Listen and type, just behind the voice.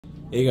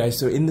Hey guys,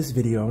 so in this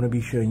video I'm going to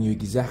be showing you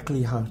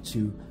exactly how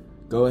to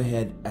go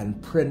ahead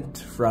and print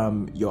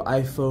from your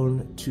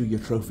iPhone to your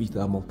Trophy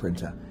thermal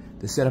printer.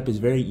 The setup is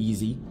very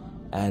easy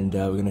and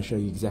we're going to show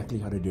you exactly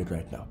how to do it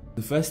right now.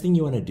 The first thing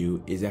you want to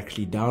do is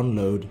actually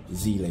download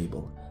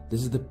Z-Label.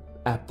 This is the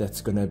app that's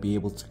going to be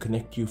able to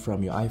connect you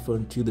from your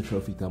iPhone to the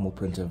Trophy thermal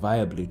printer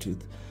via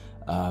Bluetooth.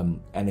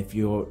 And if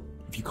you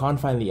can't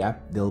find the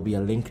app, there'll be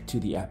a link to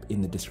the app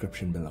in the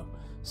description below.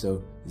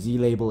 So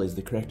Z-Label is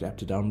the correct app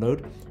to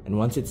download, and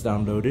once it's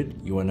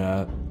downloaded, you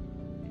wanna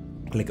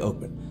click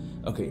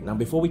open. Okay, now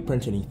before we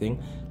print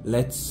anything,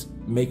 let's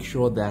make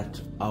sure that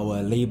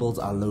our labels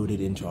are loaded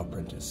into our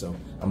printer. So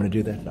I'm gonna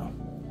do that now.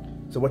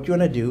 So what you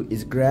wanna do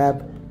is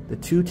grab the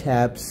two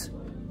tabs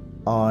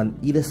on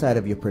either side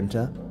of your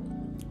printer,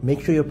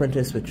 make sure your printer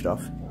is switched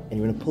off, and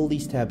you wanna pull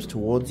these tabs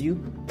towards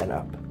you and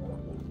up.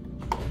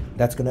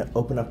 That's gonna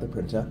open up the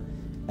printer.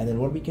 And then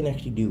what we can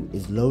actually do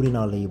is load in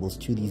our labels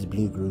to these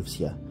blue grooves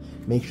here.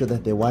 Make sure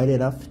that they're wide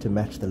enough to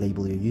match the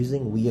label you're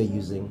using. We are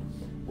using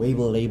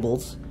Wable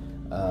labels,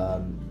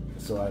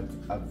 so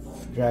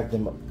I've dragged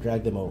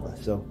them over.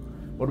 So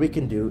what we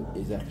can do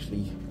is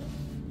actually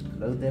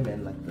load them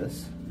in like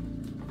this.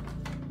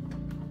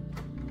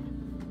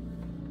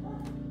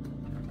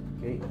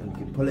 Okay, and we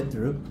can pull it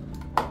through,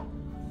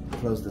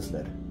 close this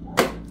lid.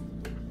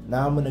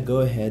 Now I'm going to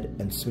go ahead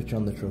and switch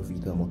on the Trophy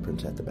thermal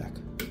printer at the back.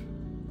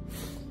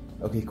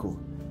 Okay, cool.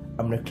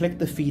 I'm going to click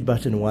the feed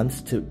button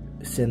once to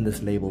send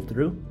this label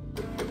through.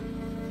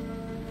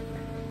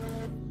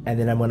 And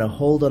then I'm going to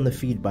hold on the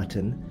feed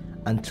button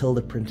until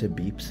the printer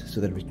beeps so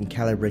that we can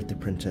calibrate the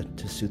printer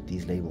to suit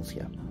these labels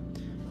here.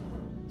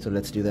 So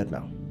let's do that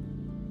now.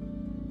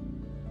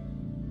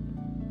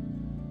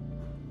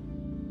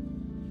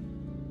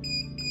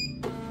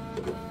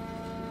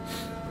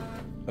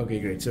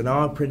 Okay, great. So now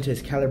our printer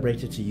is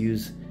calibrated to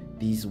use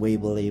these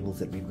Wable labels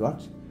that we've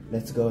got.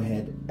 Let's go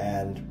ahead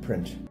and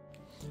print.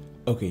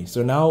 Okay,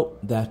 so now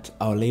that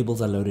our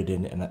labels are loaded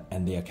in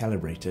and they are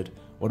calibrated,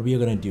 what we are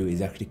going to do is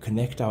actually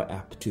connect our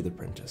app to the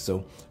printer.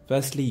 So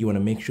firstly, you want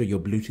to make sure your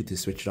Bluetooth is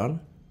switched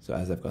on, so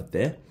as I've got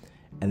there,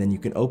 and then you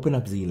can open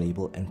up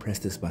Z-Label and press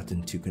this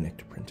button to connect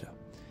to printer.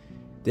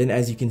 Then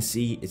as you can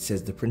see, it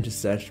says the printer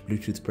search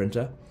Bluetooth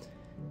printer.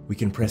 We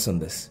can press on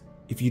this.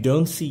 If you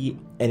don't see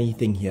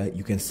anything here,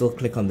 you can still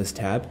click on this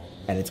tab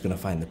and it's going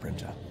to find the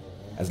printer,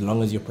 as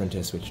long as your printer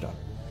is switched on.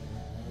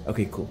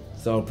 Okay, cool.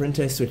 So our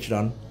printer is switched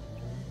on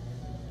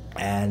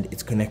and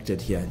it's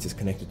connected here. It's just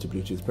connected to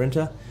Bluetooth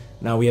printer.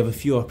 Now we have a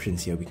few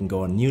options here. We can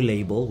go on new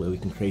label, where we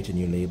can create a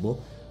new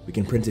label. We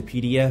can print a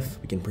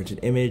PDF, we can print an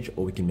image,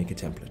 or we can make a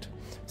template.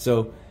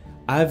 So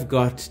I've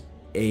got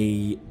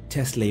a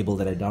test label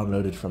that I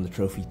downloaded from the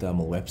Trophy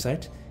Thermal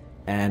website,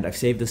 and I've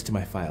saved this to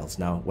my files.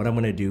 Now what I'm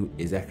going to do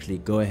is actually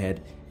go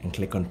ahead and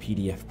click on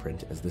PDF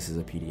print, as this is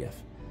a PDF.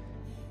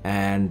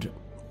 And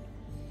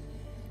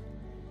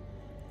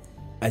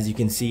as you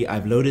can see,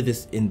 I've loaded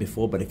this in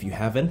before, but if you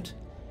haven't,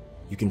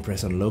 you can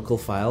press on local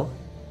file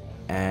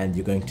and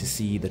you're going to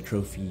see the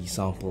Trophy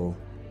sample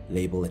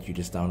label that you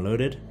just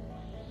downloaded.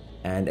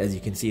 And as you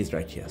can see, it's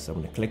right here. So I'm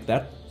going to click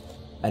that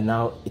and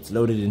now it's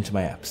loaded into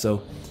my app.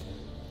 So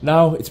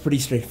now it's pretty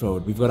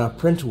straightforward. We've got our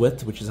print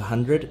width, which is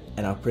 100,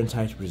 and our print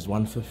height, which is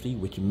 150,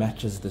 which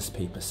matches this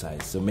paper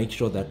size. So make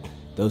sure that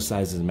those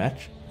sizes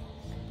match.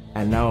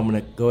 And now I'm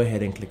going to go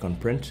ahead and click on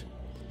print.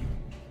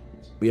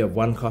 We have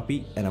one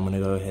copy and I'm going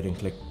to go ahead and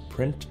click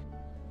print.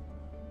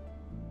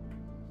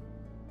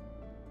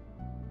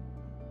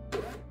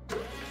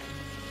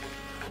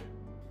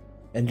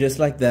 And just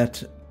like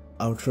that,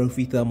 our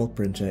Trophy thermal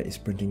printer is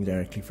printing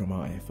directly from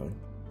our iPhone.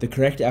 The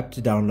correct app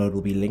to download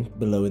will be linked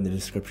below in the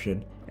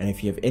description, and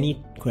if you have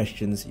any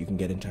questions, you can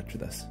get in touch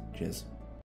with us. Cheers.